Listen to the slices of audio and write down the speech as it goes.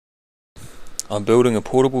I'm building a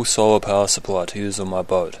portable solar power supply to use on my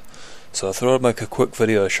boat, so I thought I'd make a quick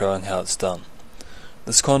video showing how it's done.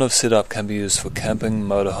 This kind of setup can be used for camping,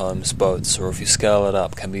 motorhomes, boats, or if you scale it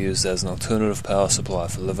up, can be used as an alternative power supply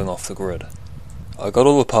for living off the grid. I got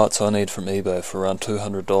all the parts I need from eBay for around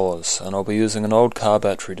 $200, and I'll be using an old car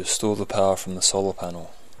battery to store the power from the solar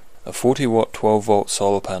panel. A 40 watt 12 volt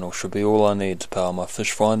solar panel should be all I need to power my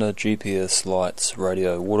fish finder, GPS, lights,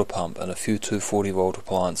 radio, water pump and a few 240 volt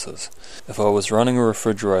appliances. If I was running a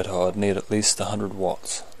refrigerator I'd need at least 100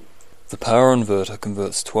 watts. The power inverter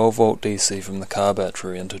converts 12 volt DC from the car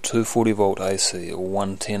battery into 240 volt AC or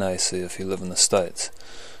 110 AC if you live in the States.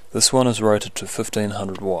 This one is rated to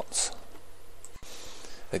 1500 watts.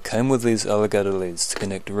 It came with these alligator leads to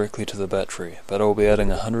connect directly to the battery, but I'll be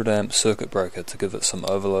adding a 100 amp circuit breaker to give it some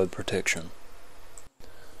overload protection.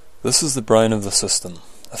 This is the brain of the system,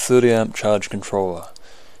 a 30 amp charge controller.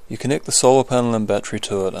 You connect the solar panel and battery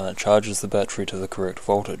to it and it charges the battery to the correct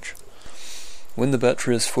voltage. When the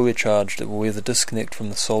battery is fully charged, it will either disconnect from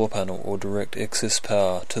the solar panel or direct excess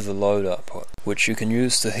power to the load output, which you can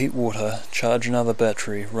use to heat water, charge another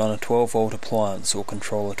battery, run a 12 volt appliance or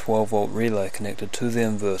control a 12 volt relay connected to the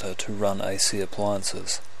inverter to run AC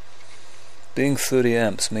appliances. Being 30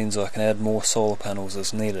 amps means I can add more solar panels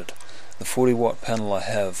as needed. The 40 watt panel I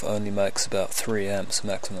have only makes about 3 amps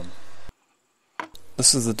maximum.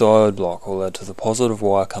 This is the diode block I'll add to the positive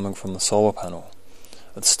wire coming from the solar panel.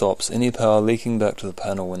 It stops any power leaking back to the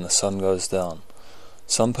panel when the sun goes down.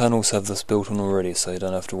 Some panels have this built in already, so you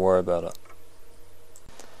don't have to worry about it.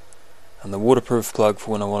 And the waterproof plug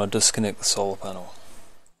for when I want to disconnect the solar panel.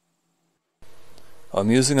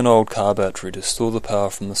 I'm using an old car battery to store the power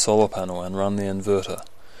from the solar panel and run the inverter.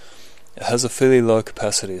 It has a fairly low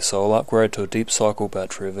capacity, so I'll upgrade to a deep cycle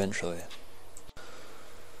battery eventually.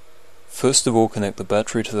 First of all, connect the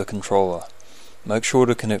battery to the controller. Make sure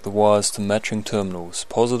to connect the wires to matching terminals,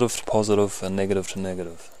 positive to positive and negative to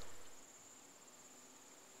negative.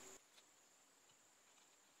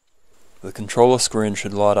 The controller screen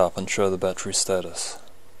should light up and show the battery status.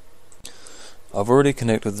 I've already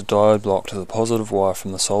connected the diode block to the positive wire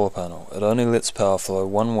from the solar panel. It only lets power flow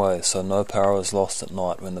one way, so no power is lost at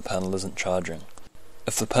night when the panel isn't charging.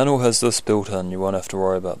 If the panel has this built in, you won't have to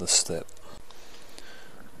worry about this step.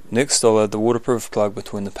 Next I'll add the waterproof plug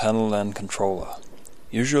between the panel and controller.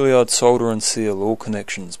 Usually I'd solder and seal all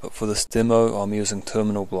connections, but for this demo I'm using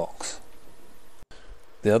terminal blocks.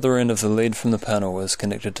 The other end of the lead from the panel is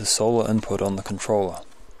connected to solar input on the controller.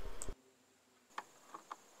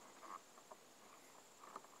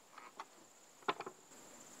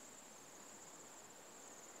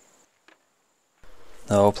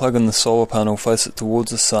 Now I'll plug in the solar panel, face it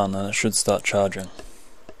towards the sun and it should start charging.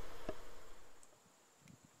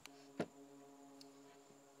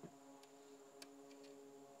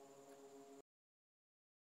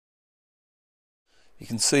 You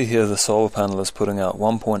can see here the solar panel is putting out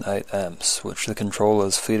 1.8 amps, which the controller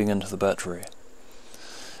is feeding into the battery.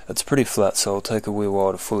 It's pretty flat, so it'll take a wee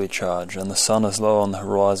while to fully charge, and the sun is low on the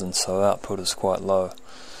horizon, so output is quite low.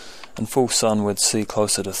 In full sun we'd see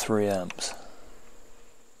closer to 3 amps.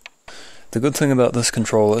 The good thing about this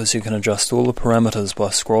controller is you can adjust all the parameters by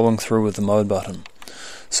scrolling through with the mode button.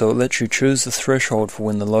 So it lets you choose the threshold for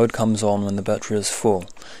when the load comes on when the battery is full,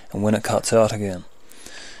 and when it cuts out again.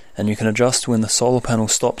 And you can adjust when the solar panel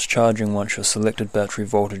stops charging once your selected battery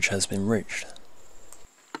voltage has been reached.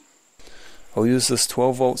 I'll use this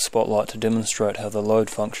 12 volt spotlight to demonstrate how the load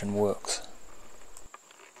function works.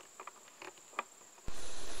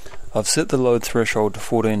 I've set the load threshold to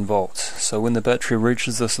 14 volts, so when the battery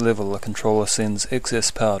reaches this level the controller sends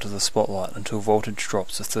excess power to the spotlight until voltage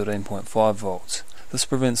drops to 13.5 volts. This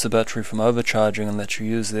prevents the battery from overcharging and lets you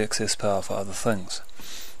use the excess power for other things.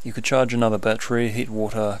 You could charge another battery, heat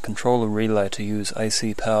water, control a relay to use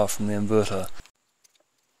AC power from the inverter.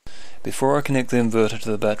 Before I connect the inverter to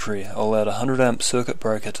the battery, I'll add a 100 amp circuit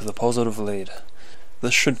breaker to the positive lead.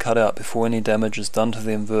 This should cut out before any damage is done to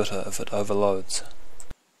the inverter if it overloads.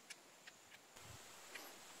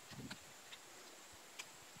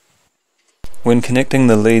 When connecting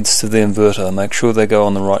the leads to the inverter, make sure they go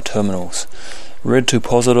on the right terminals. Red to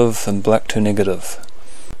positive and black to negative,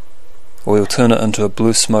 or you'll turn it into a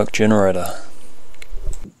blue smoke generator.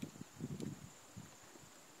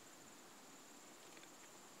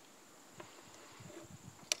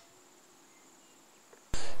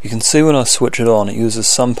 You can see when I switch it on it uses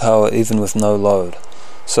some power even with no load,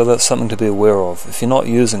 so that's something to be aware of. If you're not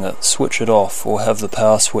using it, switch it off or have the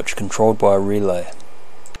power switch controlled by a relay.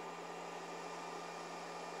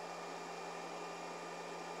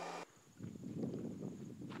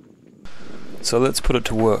 So let's put it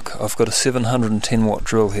to work. I've got a 710 watt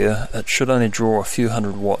drill here. It should only draw a few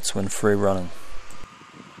hundred watts when free running.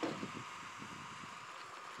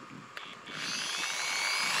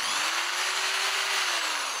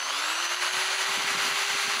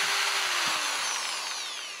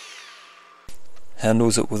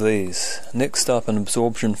 Handles it with ease. Next up, an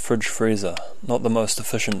absorption fridge freezer. Not the most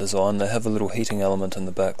efficient design, they have a little heating element in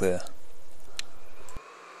the back there.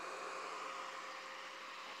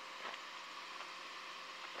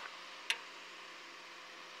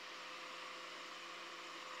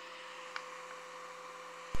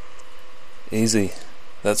 Easy.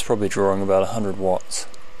 That's probably drawing about 100 watts.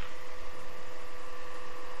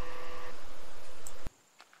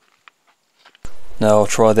 Now I'll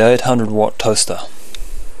try the 800 watt toaster.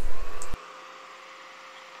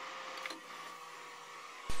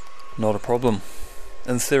 Not a problem.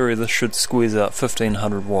 In theory this should squeeze out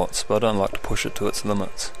 1500 watts, but I don't like to push it to its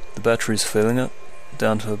limits. The battery's feeling it,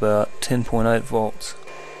 down to about 10.8 volts.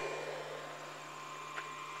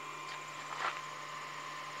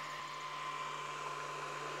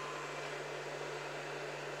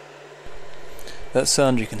 That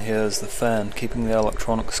sound you can hear is the fan keeping the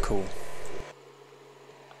electronics cool.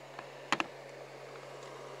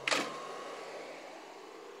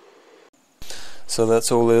 So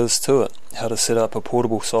that's all there is to it, how to set up a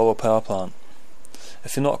portable solar power plant.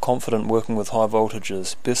 If you're not confident working with high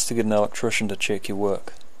voltages, best to get an electrician to check your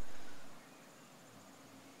work.